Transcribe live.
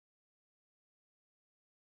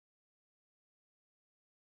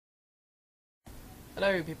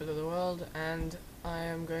Hello people of the world, and I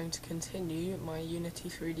am going to continue my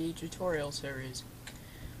Unity3D tutorial series.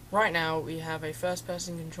 Right now we have a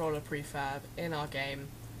first-person controller prefab in our game,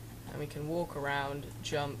 and we can walk around,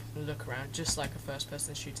 jump, and look around just like a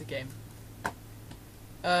first-person shooter game.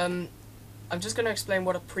 I'm just going to explain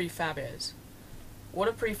what a prefab is. What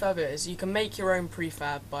a prefab is, you can make your own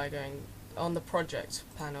prefab by going on the project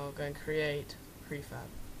panel, going create prefab.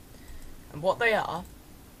 And what they are,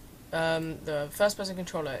 the first-person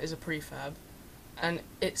controller is a prefab, and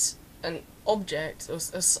it's an object, or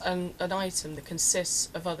an item that consists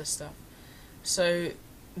of other stuff. So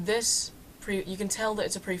this, you can tell that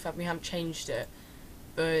it's a prefab, we haven't changed it,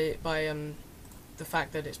 by the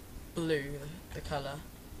fact that it's blue, the colour,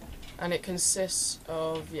 and it consists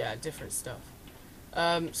of, different stuff.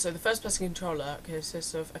 So the first-person controller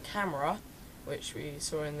consists of a camera, which we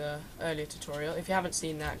saw in the earlier tutorial. If you haven't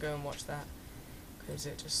seen that, go and watch that, because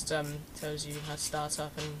it just tells you how to start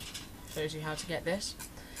up and shows you how to get this.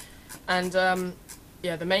 And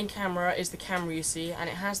the main camera is the camera you see, and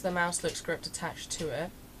it has the mouse look script attached to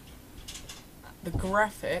it. The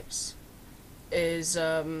graphics is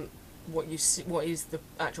what you see, what is the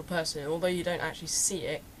actual person, although you don't actually see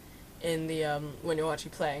it in the when you're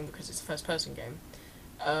actually playing, because it's a first-person game.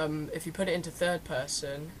 If you put it into third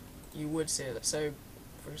person, you would see it. So,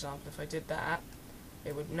 for example, if I did that,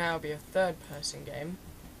 it would now be a third-person game,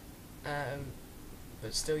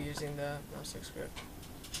 but still using the mouse look script.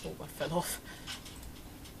 Oh, I fell off.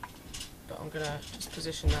 But I'm gonna just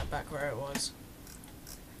position that back where it was.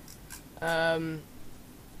 And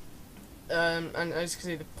as you can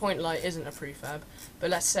see, the point light isn't a prefab, but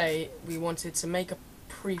let's say we wanted to make a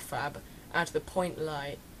prefab out of the point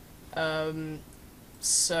light.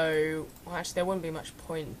 So, well, actually there wouldn't be much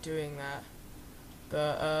point doing that,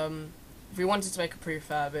 but if we wanted to make a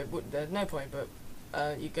prefab, there's no point, but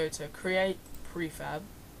you go to create prefab.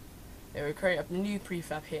 It would create a new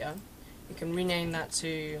prefab here. You can rename that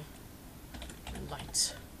to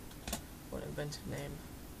light. What an inventive name.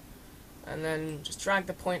 And then just drag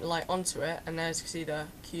the point light onto it, and as you can see, the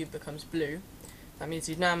cube becomes blue. That means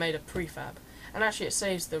you've now made a prefab. And actually it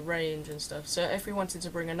saves the range and stuff, so if we wanted to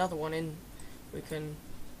bring another one in, we can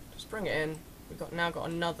just bring it in. We've now got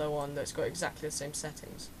another one that's got exactly the same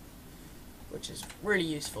settings, which is really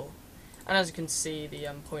useful. And as you can see, the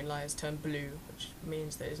point light has turned blue, which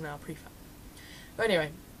means that it is now a prefab. But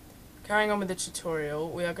anyway, carrying on with the tutorial,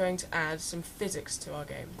 we are going to add some physics to our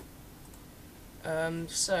game.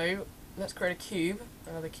 So let's create a cube,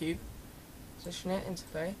 another cube, position it into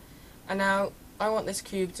play, and now I want this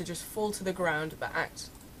cube to just fall to the ground but act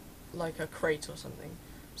like a crate or something.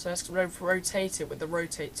 So let's rotate it with the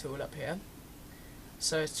rotate tool up here.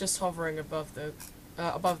 So it's just hovering above the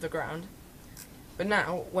ground. But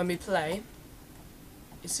now, when we play,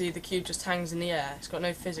 you see the cube just hangs in the air. It's got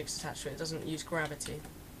no physics attached to it. It doesn't use gravity.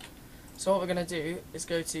 So what we're going to do is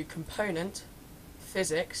go to Component,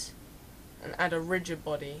 Physics, and add a rigid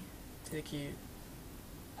body to the cube.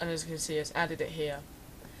 And as you can see, it's added it here.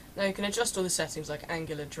 Now you can adjust all the settings like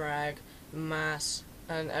angular drag, mass,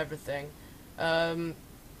 and everything.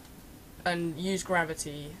 And use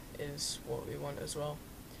gravity is what we want as well.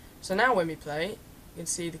 So now when we play, you can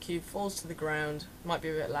see the cube falls to the ground. Might be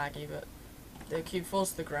a bit laggy, but the cube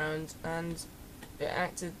falls to the ground and it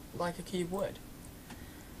acted like a cube would.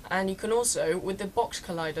 And you can also, with the box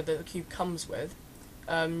collider that the cube comes with,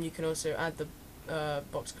 you can also add the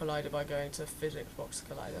box collider by going to Physics Box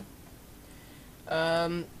Collider.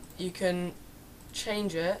 You can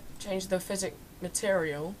change the physics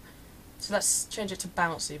material. So let's change it to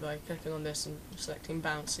bouncy by clicking on this and selecting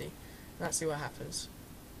bouncy. And let's see what happens.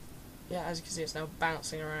 Yeah, as you can see, it's now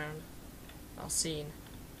bouncing around our scene.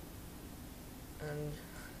 And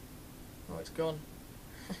oh, it's gone.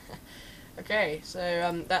 Okay,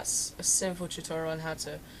 so that's a simple tutorial on how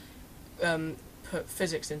to put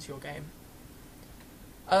physics into your game.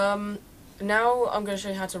 Now I'm going to show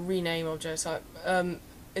you how to rename objects.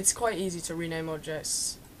 It's quite easy to rename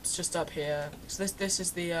objects. It's just up here. So this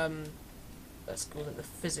is the let's call it the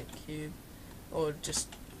physic cube, or just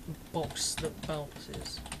box that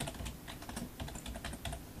bounces.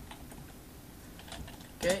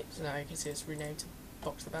 Okay, so now you can see it's renamed to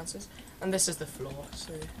box that bounces, and this is the floor.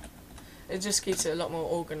 So it just keeps it a lot more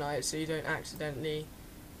organised, so you don't accidentally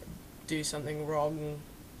do something wrong,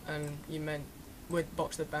 and you meant with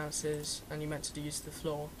box that bounces, and you meant to use the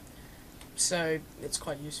floor. So it's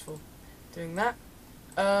quite useful doing that.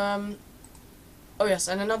 Oh yes,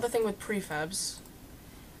 and another thing with prefabs,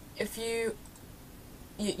 if you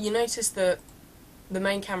notice that the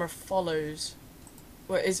main camera follows,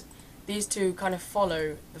 these two kind of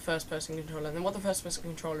follow the first-person controller, and then what the first-person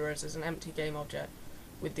controller is an empty game object.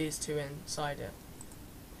 with these two inside it.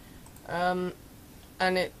 And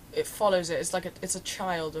it follows it. It's like it's a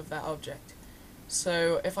child of that object.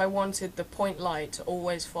 So if I wanted the point light to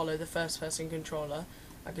always follow the first person controller,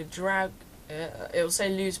 I could drag it. It will say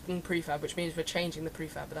lose prefab, which means we're changing the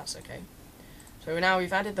prefab, but that's okay. So now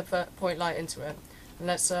we've added the point light into it. And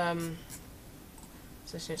let's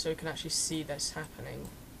position it so we can actually see this happening.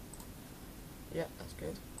 Yep, that's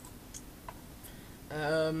good.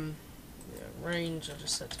 Yeah, range I'll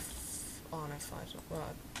just set to 5,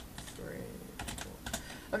 well, 3, 4.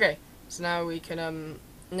 Okay, so now we can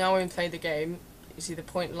now when we play the game, you see the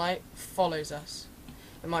point light follows us.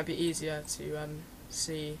 It might be easier to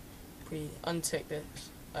see if we untick this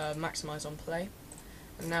maximize on play,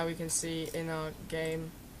 and now we can see in our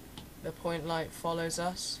game the point light follows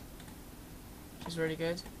us, which is really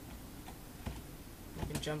good.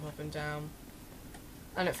 We can jump up and down,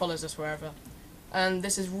 and it follows us wherever. And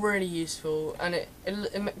this is really useful, and it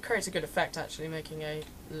creates a good effect actually, making a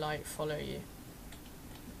light follow you.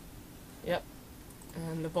 Yep,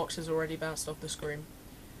 and the box has already bounced off the screen.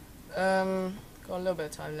 Got a little bit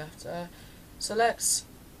of time left, so let's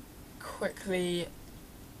quickly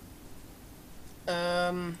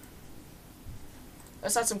let's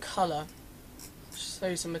add some colour. Show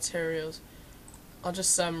you some materials. I'll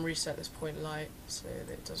just reset this point light so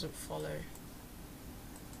that it doesn't follow.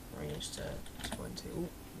 Range to 20. Ooh,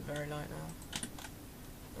 very light now.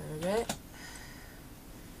 There we go.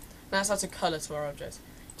 Now let's add some colour to our object.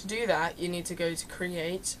 To do that, you need to go to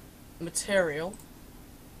create material.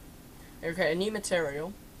 You create a new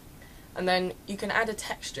material, and then you can add a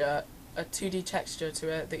texture, a 2D texture to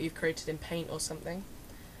it that you've created in Paint or something.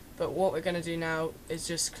 But what we're going to do now is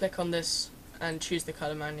just click on this and choose the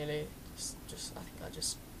colour manually. I think I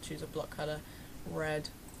just choose a block colour, red.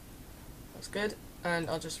 That's good. And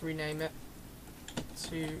I'll just rename it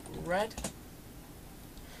to red.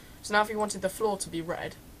 So now if we wanted the floor to be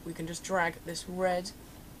red, we can just drag this red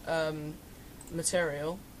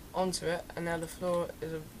material onto it, and now the floor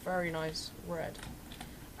is a very nice red.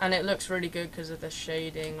 And it looks really good because of the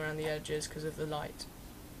shading around the edges, because of the light.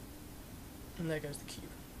 And there goes the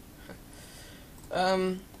cube.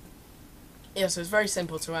 Yeah, so it's very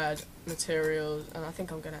simple to add materials, and I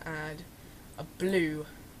think I'm going to add a blue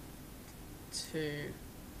to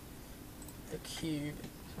the cube.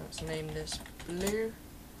 So let's name this blue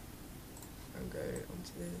and go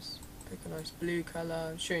onto this, pick a nice blue colour.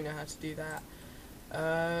 I'm sure you know how to do that,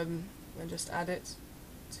 and just add it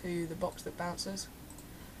to the box that bounces.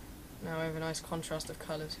 Now we have a nice contrast of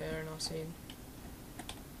colours here in our scene,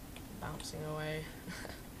 bouncing away.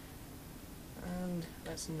 And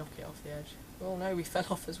let's knock it off the edge. Oh no, we fell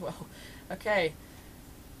off as well. Okay,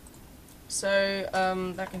 so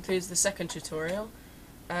that concludes the second tutorial,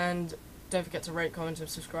 and don't forget to rate, comment and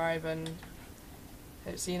subscribe, and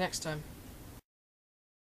hope to see you next time.